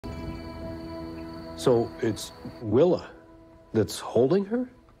So it's Willa that's holding her?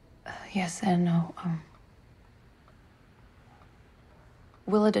 Yes and no.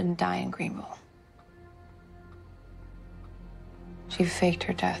 Willa didn't die in Greenville. She faked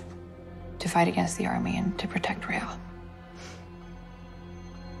her death to fight against the army and to protect Raelle.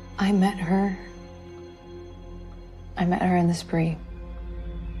 I met her in the spree.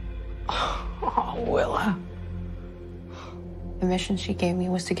 Oh, Willa. The mission she gave me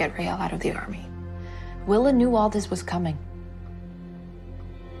was to get Raelle out of the army. Willa knew all this was coming.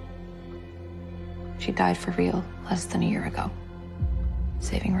 She died for real less than a year ago,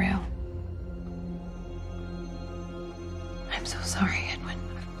 saving Raelle. I'm so sorry, Edwin.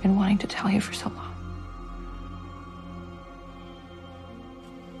 I've been wanting to tell you for so long.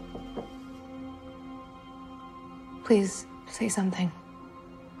 Please say something.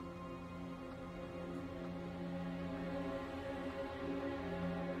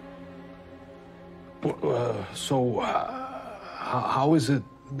 How is it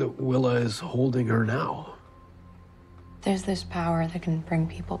that Willa is holding her now? There's this power that can bring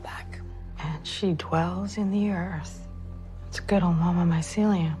people back. And she dwells in the earth. It's good old Mama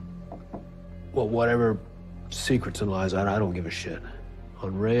Mycelium. Well, whatever secrets and lies, I don't give a shit.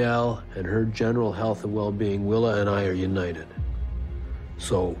 On Raelle and her general health and well-being, Willa and I are united.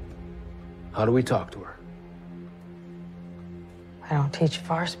 So, how do we talk to her? I don't teach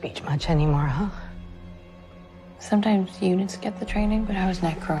far speech much anymore, huh? Sometimes units get the training, but I was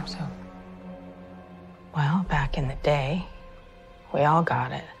necro, so. Well, back in the day, we all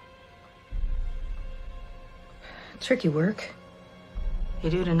got it. Tricky work. You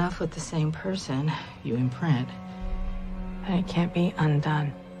do it enough with the same person, you imprint. And it can't be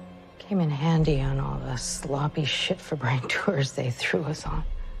undone. Came in handy on all the sloppy shit for brain tours they threw us on.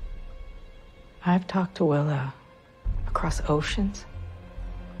 I've talked to Willa across oceans,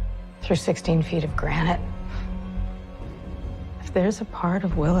 through 16 feet of granite. If there's a part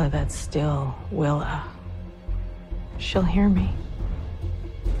of Willa that's still Willa, she'll hear me.